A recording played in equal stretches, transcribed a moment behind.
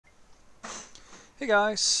Hey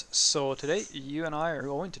guys, so today you and I are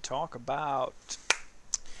going to talk about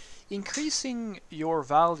increasing your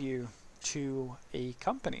value to a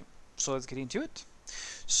company. So let's get into it.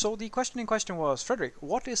 So the question in question was, Frederick,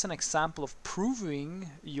 what is an example of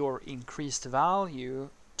proving your increased value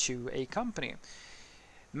to a company?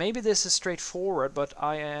 Maybe this is straightforward, but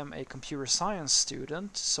I am a computer science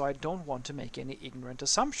student, so I don't want to make any ignorant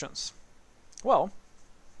assumptions. Well,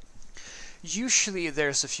 usually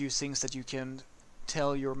there's a few things that you can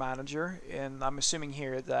tell your manager, and I'm assuming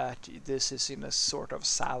here that this is in a sort of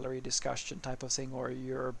salary discussion type of thing, or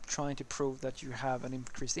you're trying to prove that you have an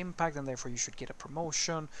increased impact and therefore you should get a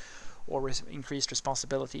promotion or increased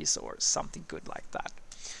responsibilities or something good like that.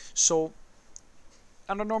 So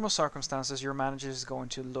under normal circumstances, your manager is going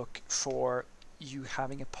to look for you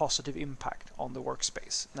having a positive impact on the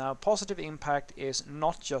workspace. Now, positive impact is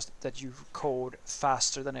not just that you code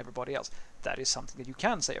faster than everybody else. That is something that you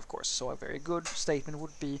can say, of course. So a very good statement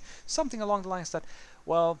would be something along the lines that,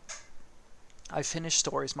 well, I finish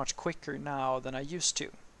stories much quicker now than I used to.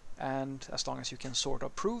 And as long as you can sort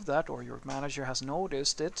of prove that, or your manager has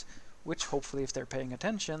noticed it, which hopefully if they're paying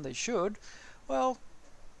attention, they should, well,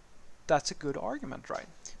 that's a good argument, right?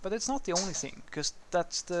 But it's not the only thing, because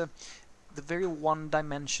that's the very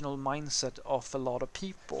one-dimensional mindset of a lot of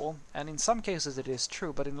people, and in some cases it is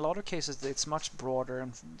true, but in a lot of cases it's much broader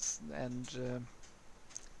and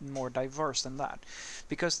more diverse than that.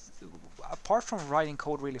 Because apart from writing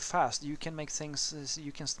code really fast, you can make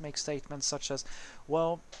statements such as,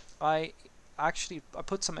 well, I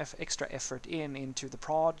put some extra effort into the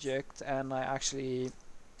project, and I actually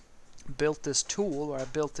built this tool, or I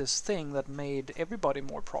built this thing that made everybody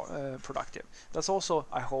more productive. That's also,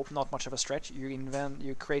 I hope, not much of a stretch.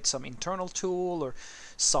 You create some internal tool or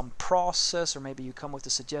some process, or maybe you come with a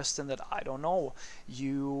suggestion that, I don't know,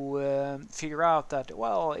 you figure out that,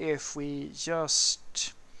 well, if we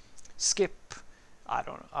just skip,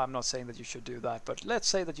 I'm not saying that you should do that, but let's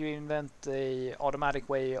say that you invent a automatic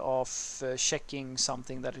way of checking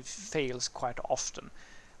something that it fails quite often.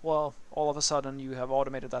 Well, all of a sudden you have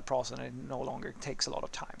automated that process and it no longer takes a lot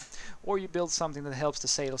of time. Or you build something that helps the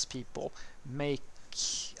salespeople make,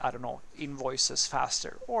 I don't know, invoices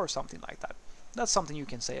faster or something like that. That's something you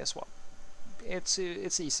can say as well. It's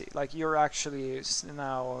easy. Like, you're actually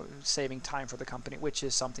now saving time for the company, which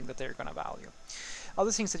is something that they're going to value.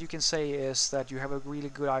 Other things that you can say is that you have a really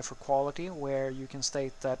good eye for quality, where you can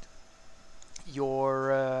state that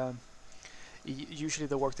your usually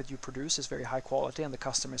the work that you produce is very high quality and the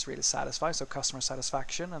customer is really satisfied. So customer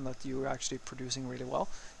satisfaction, and that you're actually producing really well,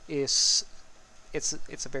 it's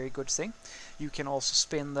a very good thing. You can also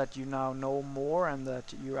spin that you now know more and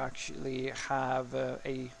that you actually have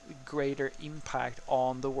a greater impact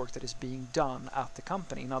on the work that is being done at the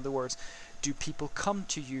company. In other words, do people come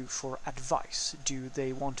to you for advice? Do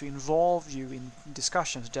they want to involve you in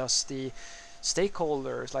discussions? Does the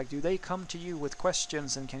stakeholders, like, do they come to you with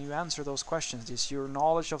questions, and can you answer those questions? Is your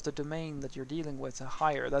knowledge of the domain that you're dealing with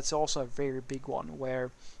higher? That's also a very big one,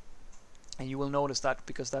 where, and you will notice that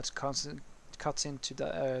because that's cuts into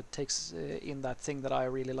the takes in that thing that I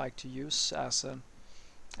really like to use as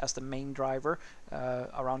the main driver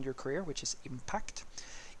around your career, which is impact.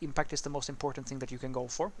 Impact is the most important thing that you can go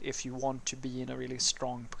for if you want to be in a really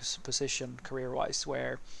strong position career-wise,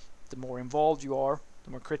 where the more involved you are,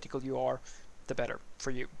 the more critical you are, the better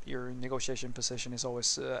for you. Your negotiation position is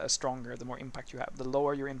always stronger the more impact you have. The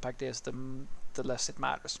lower your impact is, the less it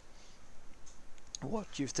matters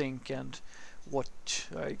what you think and what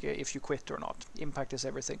if you quit or not. Impact is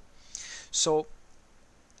everything. So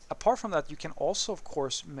apart from that, you can also, of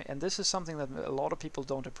course, and this is something that a lot of people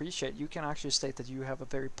don't appreciate, you can actually state that you have a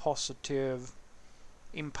very positive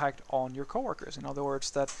impact on your coworkers. In other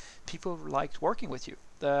words, that people liked working with you,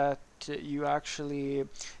 that you actually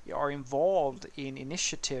are involved in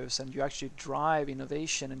initiatives and you actually drive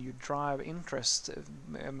innovation and you drive interest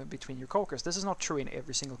between your coworkers. This is not true in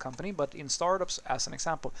every single company, but in startups, as an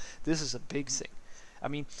example, this is a big thing. I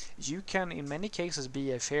mean, you can in many cases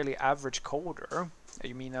be a fairly average coder.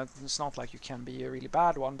 I mean, it's not like you can be a really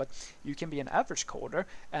bad one, but you can be an average coder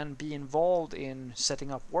and be involved in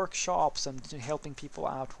setting up workshops and helping people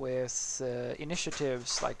out with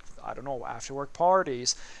initiatives like, I don't know, after work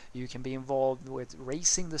parties. You can be involved with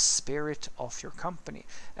raising the spirit of your company,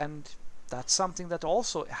 and that's something that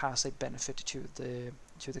also has a benefit to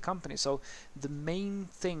the company. So the main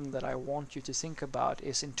thing that I want you to think about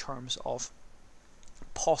is in terms of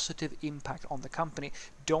positive impact on the company.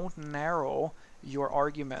 Don't narrow your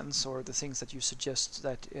arguments or the things that you suggest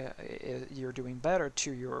that you're doing better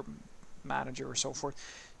to your manager or so forth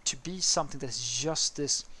to be something that's just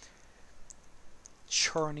this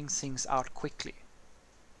churning things out quickly.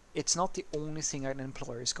 it's not the only thing an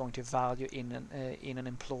employer is going to value in an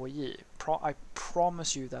employee. I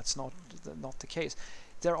promise you that's not the case.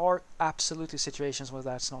 There are absolutely situations where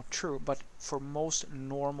that's not true, but for most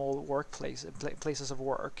normal places of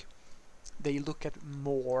work, they look at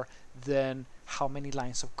more than how many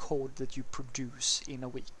lines of code that you produce in a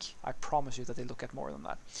week. I promise you that they look at more than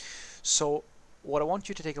that. So what I want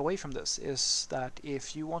you to take away from this is that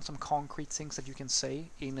if you want some concrete things that you can say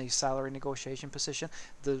in a salary negotiation position,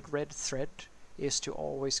 the red thread is to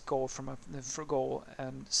always go go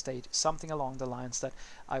and state something along the lines that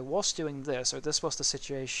I was doing this, or this was the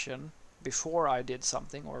situation before I did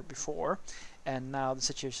something, or before, and now the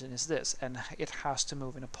situation is this, and it has to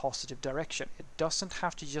move in a positive direction. It doesn't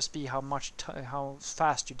have to just be how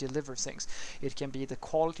fast you deliver things. It can be the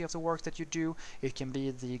quality of the work that you do. It can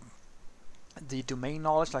be the domain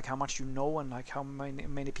knowledge, like how much you know and like how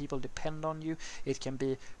many people depend on you. It can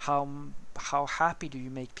be how happy do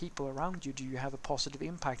you make people around you. Do you have a positive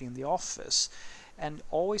impact in the office? And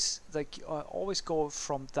always always go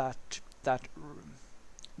from that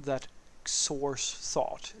source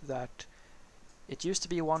thought that it used to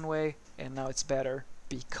be one way and now it's better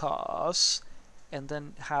because, and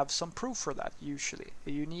then have some proof for that. Usually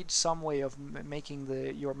you need some way of making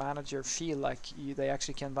your manager feel like they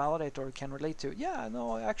actually can validate or can relate to, yeah,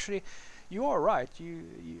 no, actually you are right,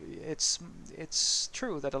 it's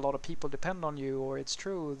true that a lot of people depend on you, or it's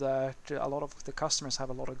true that a lot of the customers have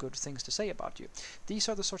a lot of good things to say about you. These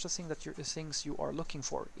are the sorts of things you are looking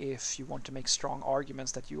for if you want to make strong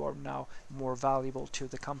arguments that you are now more valuable to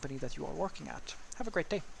the company that you are working at. Have a great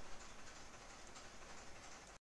day.